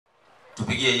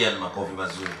Tupigie Ian makofi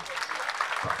mazuri.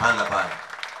 Panda pale.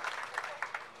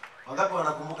 Wangapi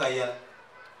wanakumbuka Ian?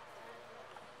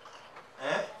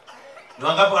 Ni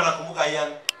wangapi wanakumbuka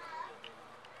Ian?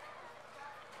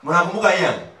 Mnakumbuka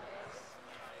Ian?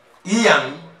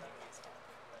 Ian,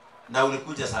 na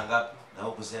ulikuja saa ngapi? Na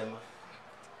hukusema.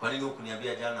 Kwa nini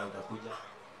hukuniambia jana utakuja?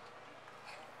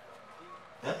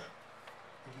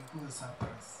 Ilikuwa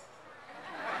surprise.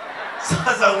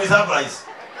 Sasa ni surprise.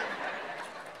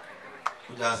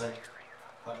 Kuja sasa.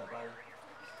 Panda pale.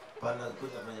 Panda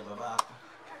kuja kwenye baba yako.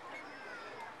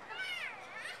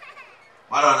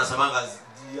 Wala wanasemanga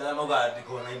moga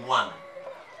ndiko na imwana.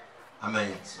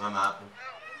 Amen. Simama hapo.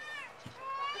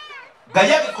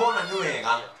 Gaya gikona ni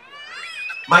wega.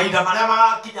 Mahinda maria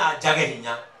magakinya njage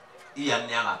hinya. Ian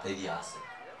ni agateithia ase.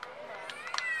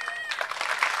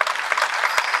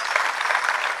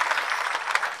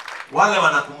 Wale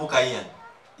wanakumbuka Ian.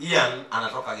 Ian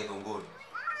anatoka Githunguri.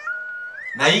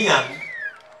 Na Ian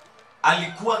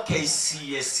alikuwa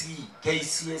KCSE.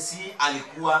 KCSE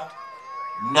alikuwa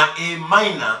na A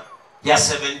minor ya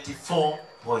 74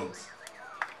 points.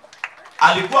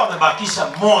 Alikuwa amebakisha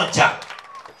moja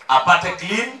apate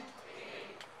clean.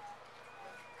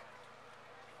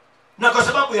 Na kwa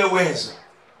sababu ya uwezo,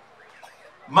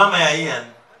 mama ya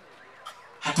Ian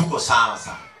hatuko sawa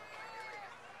sana.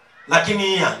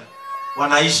 Lakini Ian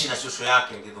wanaishi na shosho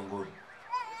yake Githunguri.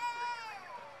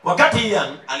 Wakati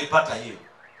Ian alipata hiyo,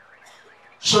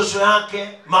 shosho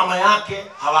yake, mama yake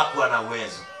hawakuwa na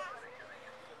uwezo.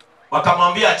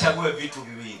 Wakamwambia achague vitu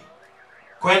viwili.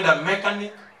 Kwenda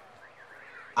mechanic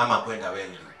ama kwenda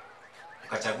welding.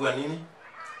 Akachagua nini?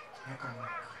 Mechanic.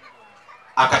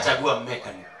 Akachagua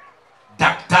mechanic.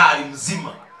 Daktari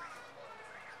mzima.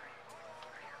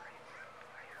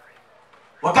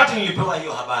 Wakati nilipewa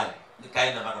hiyo habari,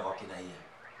 nikaenda mpaka kwa kina Ian.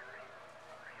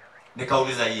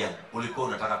 Nikauliza Ian, ulikuwa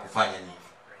unataka kufanya nini?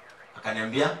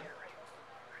 Akaniambia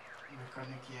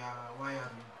Mechanic ya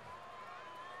wiring.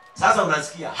 Sasa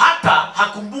unasikia hata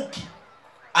hakumbuki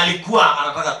alikuwa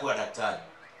anataka kuwa daktari.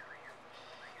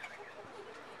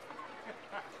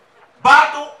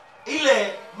 Bado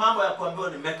ile mambo ya kuambiwa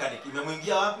ni mechanic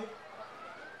imemwingia wapi?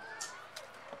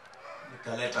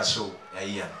 Nikaleta show ya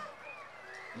Ian.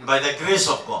 And by the grace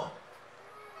of God,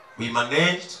 we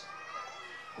managed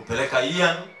kupeleka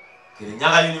Ian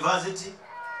Kirinyaga University,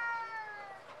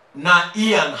 na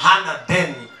Ian hana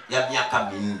deni ya miaka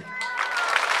 4.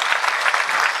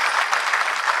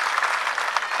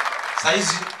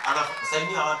 Saizi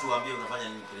anasaidia watu waambie unafanya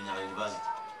nini Kirinyaga University.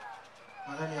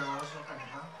 Madani ya washo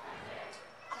kanisa.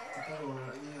 Tukao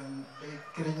Ian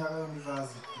Kirinyaga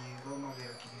University ngoma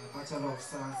ya Bachelor of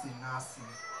Science in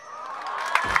Nursing.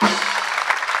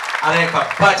 Areka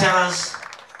Bachelor's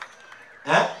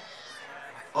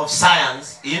of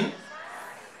Science in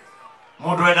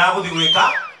Mudweda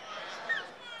Gwika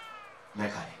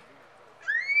mechanic.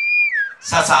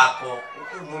 Sasa ako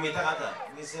mumitaka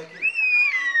niseki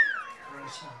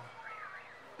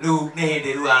lu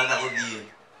nehede lu anda godie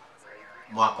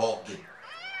mwakoge.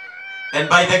 And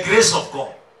by the grace of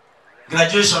God,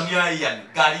 graduation ya Ian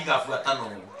gari gafuata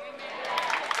no.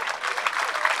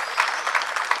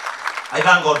 I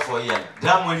thank God for Ian.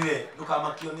 Ndamwirire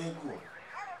ndukamakio ni nguo.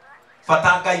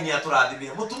 Fatanga ini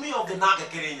aturathimire. Mutumia ungi nake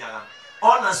Kirinyaga.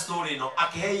 Ona story no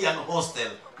akihe Ian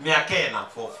hostel miakena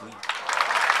for free.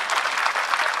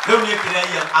 Leo ni kile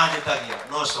Ian anetagia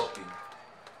no shopping.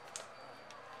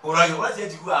 Urayo wazi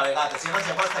njigua wega ata sina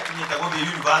cha pasta kinyeta gobi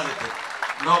university.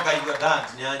 No kaigwa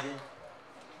dance ni aje.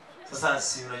 Sasa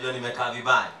si unajua nimekaa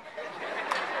vibaya.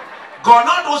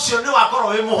 Gono ucio ni wakoro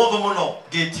we muhuthu muno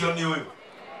gitio ni uyu.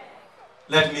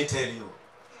 Let me tell you,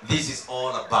 this is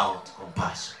all about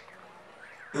compassion.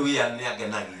 We are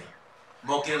neagenagia.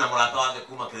 Mokire na murata wake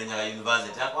kuma Kirinyaga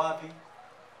University. Hapo wapi?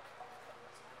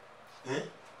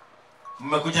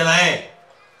 Mmekuja na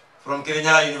from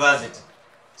Kirinyaga University.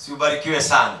 Si ubarikiwe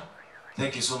sana.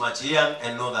 Thank you so much Ian,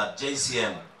 and know that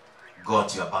JCM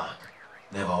got your back.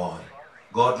 Never worry.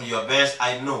 God do your best.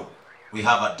 I know we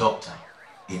have a doctor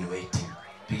in waiting.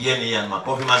 Pigieni Ian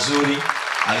makofi mazuri.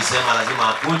 Alisema lazima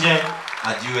akuje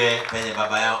ajue penye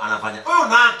baba yao anafanya. Huyu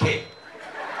nake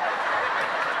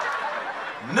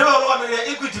never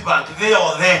wamele Equity Bank there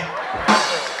or there.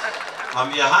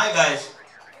 Mambia hi guys.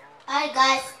 Hi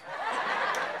guys.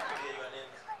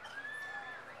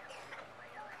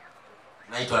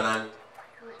 Naitwa nani?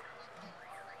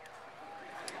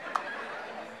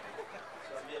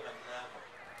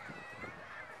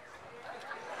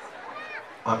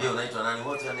 Mambia unaitwa nani?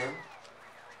 What's your name?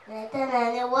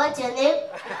 What's your name?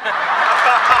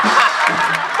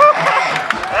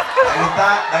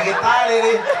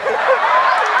 Daktari.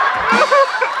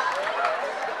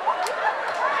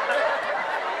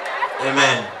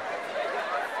 Amen.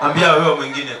 Ambia wewe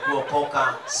mwingine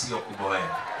kuokoka sio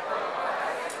kuboeka.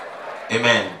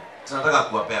 Amen. Tunataka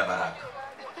kuwapea baraka.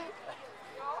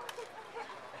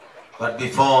 But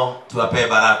before tuwapee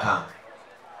baraka,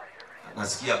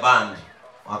 nasikia band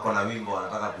wako na wimbo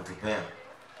wanataka kutupea.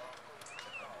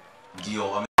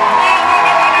 Ndio wame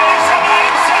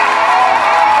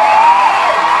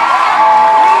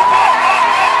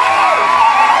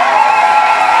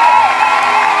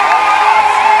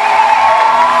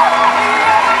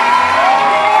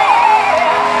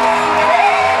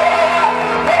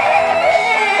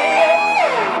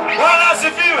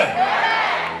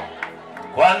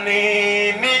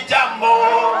Ni jambo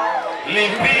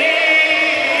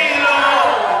lipilo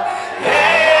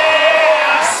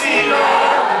asilo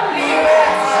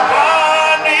liweza.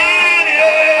 Kwa nini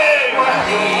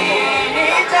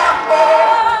jambo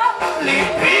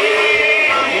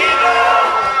lipilo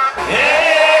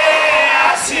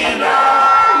asilo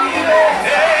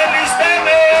liweza.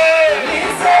 Liseme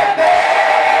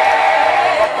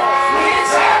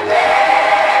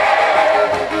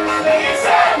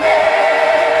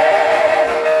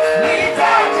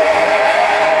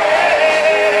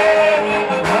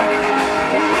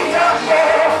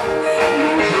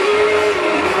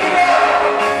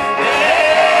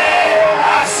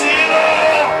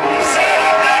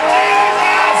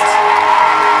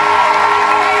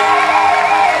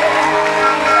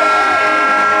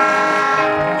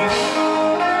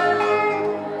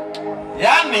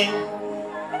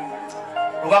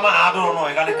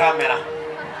kamera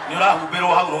nyola hubero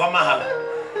haguru kama hala.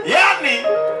 Yani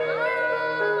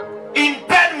in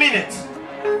 10 minutes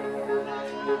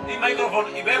ni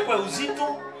microphone ibekwe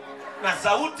uzito na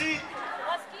sauti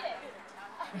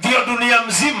ndio dunia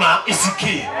mzima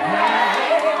isikie.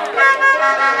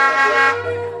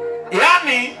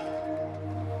 Yani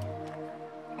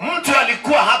mtu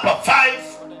alikuwa hapa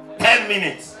 5-10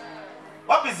 minutes.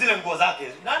 Wapi zile nguo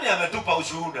zake? Nani ametupa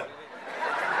ushuhuda?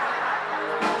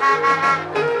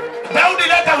 Daudi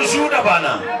leta ushuhuda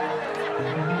bana.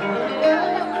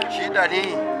 Shida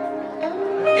ni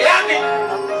yani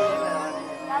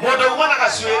modo mwana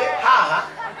kaswele haha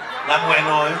na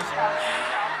mweno.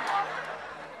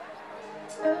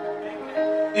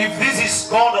 If this is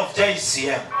God of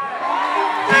JCM,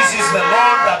 this is the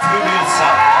Lord that we will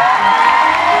serve.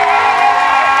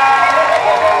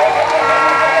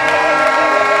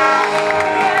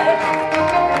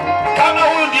 Kama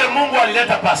huyu ndiye Mungu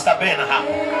alileta Pastor Ben hapa.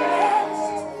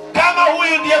 Kama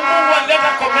huyu ndiye Mungu alileta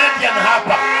comedian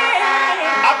hapa.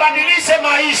 Abadilishe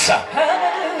maisha.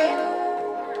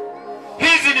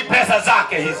 Hizi ni pesa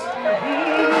zake hizi.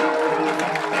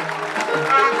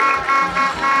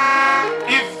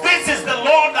 If this is the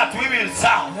Lord that we will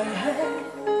serve,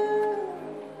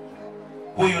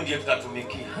 huyu ndiye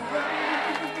tutatumikia.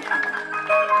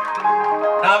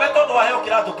 Na wetoto wa heo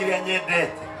kirato kilia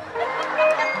nyendete.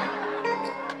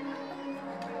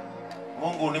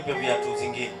 Mungu unipe viatu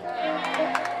zingine.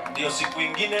 Ndio siku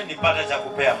ingine nipate cha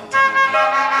kupea mtu mwingine.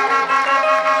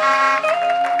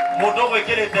 Mudogo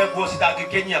ikelete nguo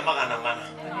sitangikenya magana mana.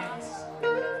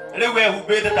 Lewe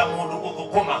hubete ta mundu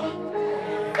gukukoma.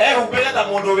 Hubete ta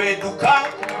mundu we duka.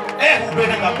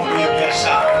 Hubete ta mundu we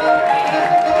biashara.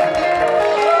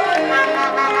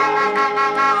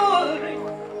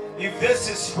 If this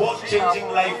is what changing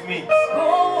life means,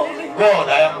 God,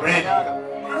 I am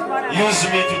ready. Use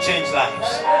me to change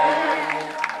lives.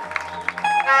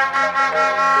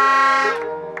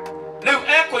 Leo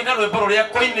eko ina rwimbo ruria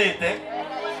koinete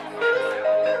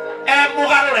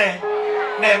mugarure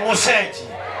ne musenji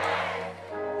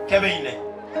kebeine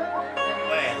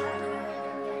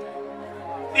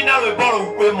ina rwimbo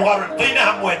rwe mugarure toine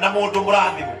hamwe na mundu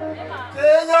murathime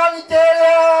Señor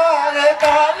tere le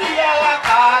karia la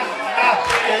karia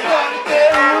Señor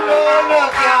tere no no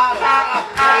kiara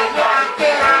Señor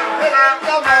tere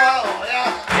kama ya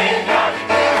Señor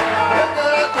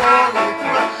tere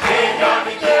todo Señor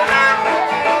tere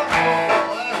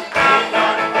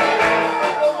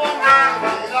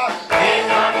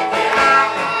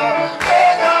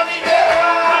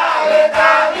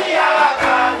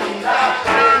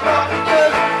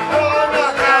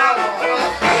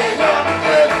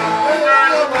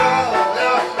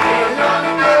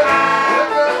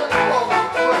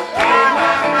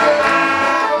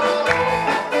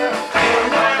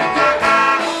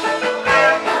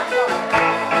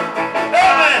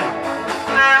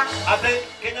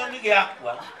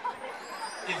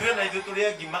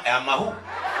mahu.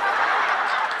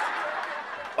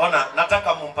 Ona,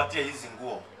 nataka mumpatie hizi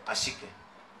nguo ashike.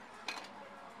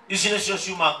 Hizi ni sio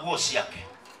shuma nguo yake.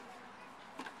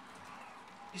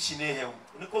 Hizi ni hewa.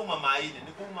 Nikuma maini.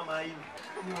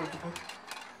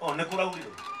 Oh, nikuraulile.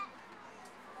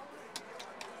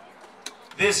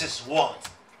 This is what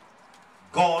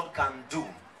God can do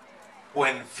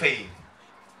when faith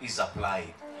is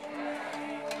applied.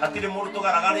 Hatire mundu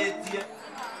tugaragaritie.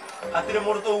 Hatire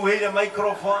mundu tuhuire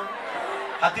microphone.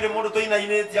 Hatire mundu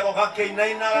tuinainetie gokake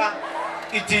inainaga.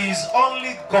 It is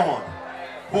only God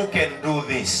who can do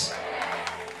this.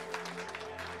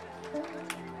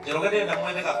 Jerogede na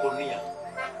mwende gakonia.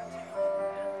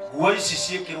 Guo ici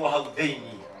ciekirwo hau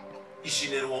theini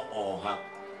icinirwo oha.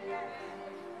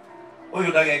 Uyu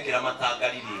ndagekira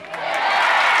matangariri.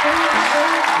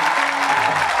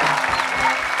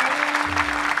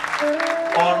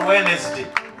 On Wednesday,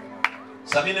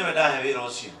 Samine wedahe wira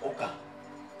ucio uka.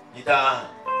 Nyita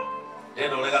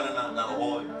ndendo regana na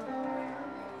roho.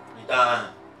 Nyita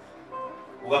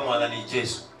uga mwathani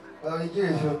Jesu. Mwathani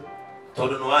Jesu.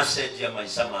 Tondu no acenjia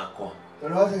maica makwa.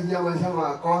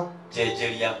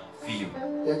 Jejeria biũ.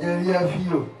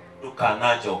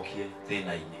 Ndukananjokie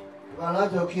thĩna-inĩ.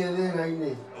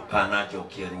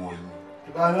 Ndukananjokie ruo-inĩ.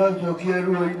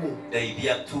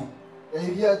 Ndeithia tu.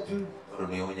 Tondũ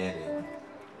nĩ ũnyendete.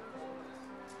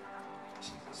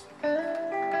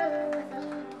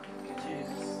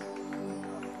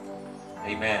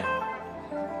 Amen.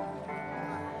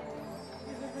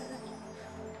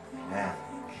 Amen.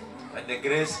 When the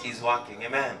grace is working,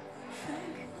 amen.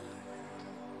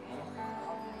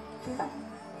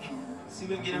 Si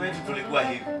wengine wetu tulikuwa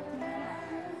hivi.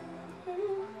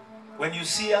 When you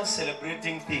see us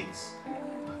celebrating things,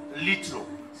 literal,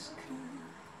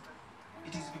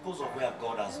 it is because of where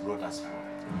God has brought us from.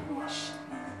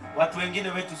 Watu wengine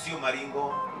wetu sio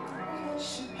maringo.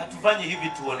 Hatufanyi hivi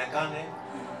tuonekane.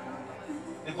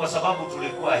 Ni kwa sababu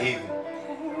tulikuwa hivi.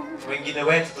 Wengine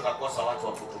wetu tunakosa watu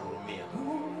wa kutuhurumia.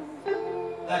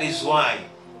 That is why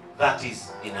that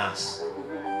is in us.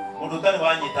 Mundu tani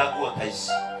wanyita guo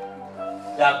taici.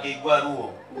 Ndangĩigua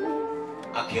ruo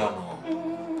akĩonwo.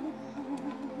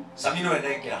 Samino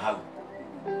endekera hau.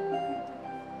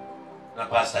 Na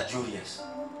Pastor Julius.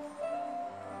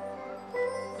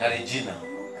 Na Regina.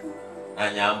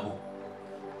 Na Nyambu.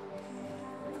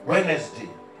 Wednesday.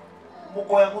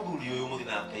 Mukoya muthuri uyu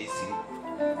muthina keisiri.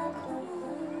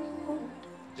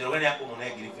 Jerogeni yako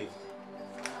munegiri 50.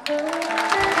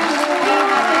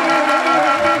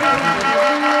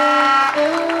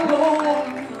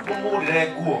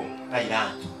 Mumurire nguo na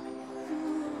iratu.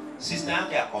 Sister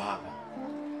yake yako hapa.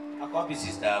 Ako wapi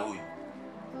sister huyu?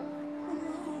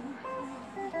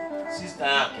 Sister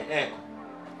yake eko.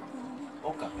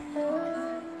 Oka.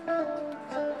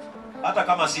 Hata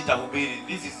kama sitahubiri,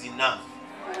 this is enough.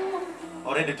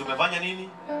 Already tumefanya nini?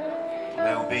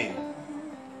 Tumehubiri.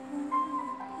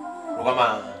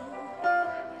 Kama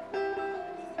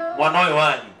mwanoyo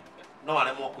wanyu no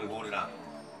aremwo kwihurira.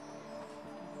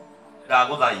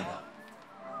 Ndaguthaitha.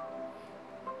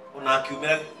 Ona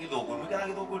akiumira githunguri, mwikara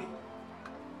githunguri.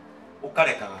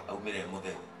 Ukarekaga aumire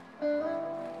mutheri.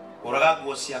 Uraga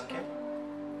nguo ciake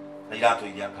na iratu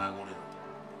iria akagurira.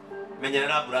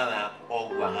 Menyerera brother yako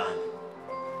ogwa hana.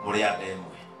 Muri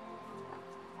andemwe.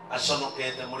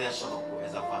 Aconokete muri aconokwo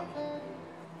as a family.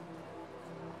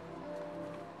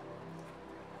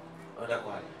 Oda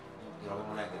kwali. Ndio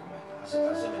mwana yake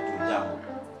aseme tu jambo.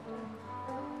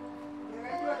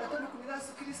 Ningajua nataka kumida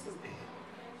Yesu Kristo.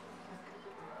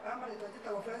 Ama ndio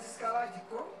tata Francis Kawa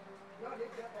Giko. Ndio ndio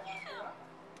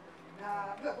na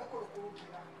ndio kwa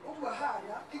kurukia. Ogwa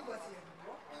hana kigwa sio.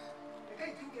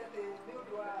 Kai tuge ate ndio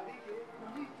ndo alike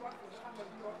ni kwa ama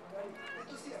ndio kwa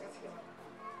ndio sia katika.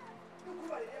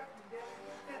 Ndugu wale ya kunde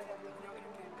tena ndio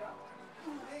kunaenda.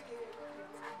 Tuleke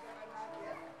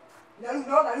na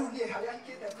runo na runie haya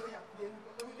ikete to ya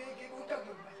ndege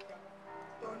gutagyo mahika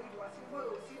to ni wasi mo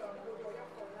si na ngo ya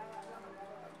kona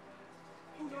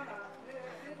na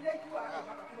ne kwa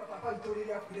papa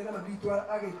itorira kure na mabitu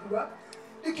agekua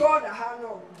ikiona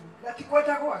hano na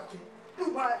tikweta gwake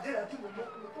tuma ndera timu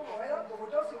muko wera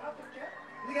bogodosi hatuke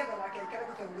nigetha nake ikare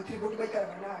gutagutiri mundu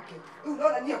baikaraga nake runo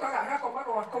na niyo kaga agakoma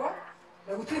gwakwa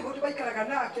na gutiri mundu baikaraga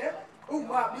nake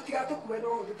uma mutigatukuwe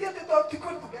no tiate to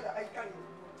tikon together aikari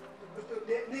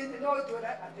no tu era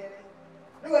atere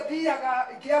no diaga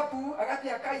ikiapu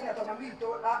agatia kaina to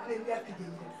mamito a ne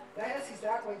atigire na hesi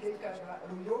sasa kwa ikaraga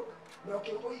rundo no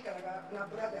kiko ikaraga na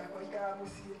brother kwa ikara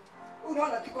musie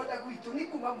unaona tikota gwitu ni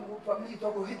kuma mupa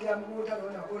mito go higira muda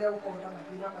na uria ukona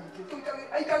mathina maingi tu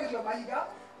aikagirio mahiga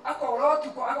akoro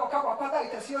tuko agoka kwa kwatha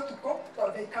itacio tuko to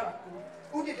ndeikara ku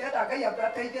undi ndenda ngai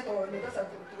abateithie to ni ndasa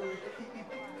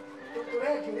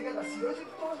tureke nigetha cio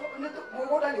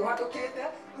mugunda ni uhatukite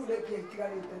riu ni pia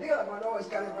itigarite nigetha mwana wa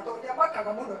ikare to ndia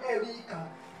makaga muno wika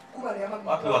kuma ria mami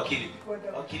Wapi wakili?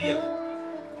 Wakili yako.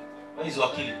 Hizo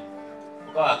wakili.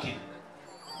 Ukawa wakili.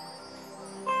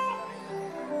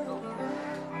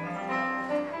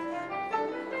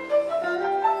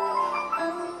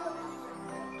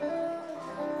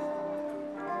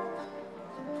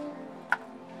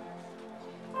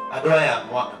 Adoa ya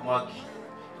mwaki.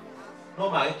 No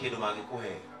mage kindu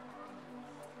magikuhe.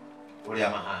 Uria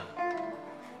mahana.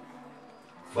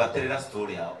 Fuatirira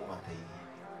story ya umateithie.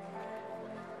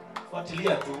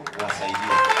 Fuatilia tu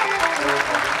wasaidie.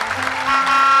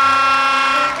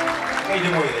 Kaide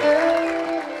mwire.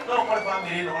 No kwa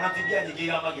family no wanatibia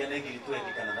nyigira magia nengiri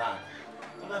tweki Kanithaini.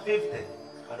 Ona 50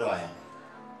 adoa ya.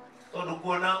 Tondu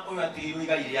kuona uyu atiru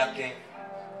igai yake.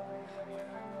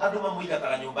 Andu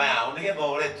mamuigataga nyumba yao nigetha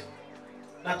oretu.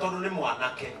 Na tondu ni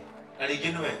mwanake na ringi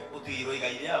niwe utigirwo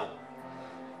igai riao.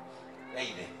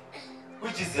 Yaide.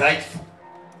 Which is rightful.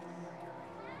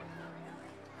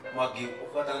 Mwagi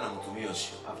ufuatana na mutumia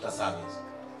ucio after service.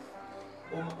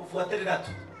 Ufuatirira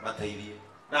tu mateithie.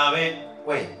 Nawe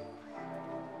we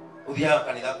uthia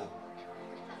kanitha ku.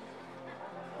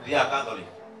 Uthia Catholic.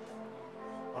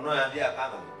 Ono ya thia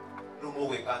Catholic. Riu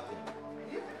mugwika ati.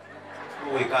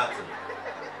 Mugwika ati.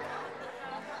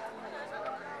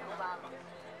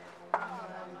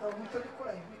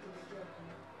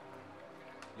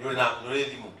 Nyore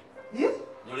thimu.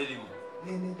 Nyore thimu.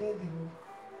 Nene thimu.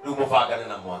 Riu mubangane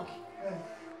na mwaki.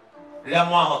 Riria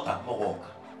mwahota mugoka.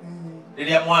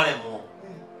 Riria mwaremwo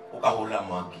ukahurira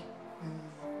mwaki.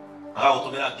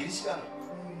 Agagutumira ngiri cigana?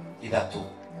 3.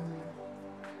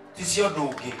 Ticio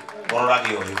ndungi ororage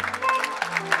uyu.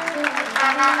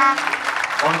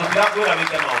 Ondo tirakwira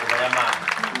wike maundu maria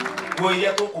mangĩ. Nguo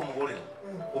iria tukumugurira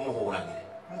umuhuragire.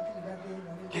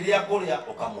 Kiria kuria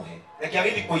ukamuhe. Reke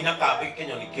agithi kuina kambi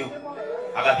kenyoni kiu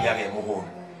agathiage muhuri.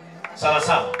 Sawa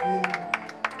sawa.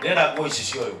 Nenda nguo ici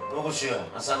cioyo. Nugucioya.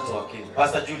 Asante wakili.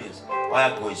 Pastor Julius.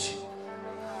 Waya nguo ici.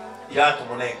 Iratu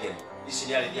munengere. Ici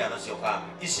ni arithia nacio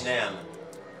kambi. Ici ne yana.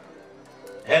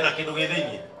 Hena kindu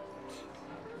githiini.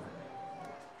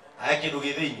 Aya kindu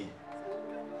githiini.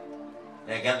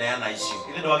 Nega ne yana ici.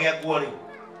 Ile ndo agia nguo riu.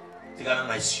 Tigana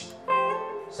na ici.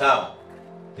 Sawa.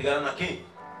 Tigana na ki?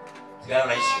 Tigana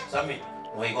na ici. Sami,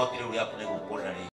 muigoti riu riaku ni gukurira ri.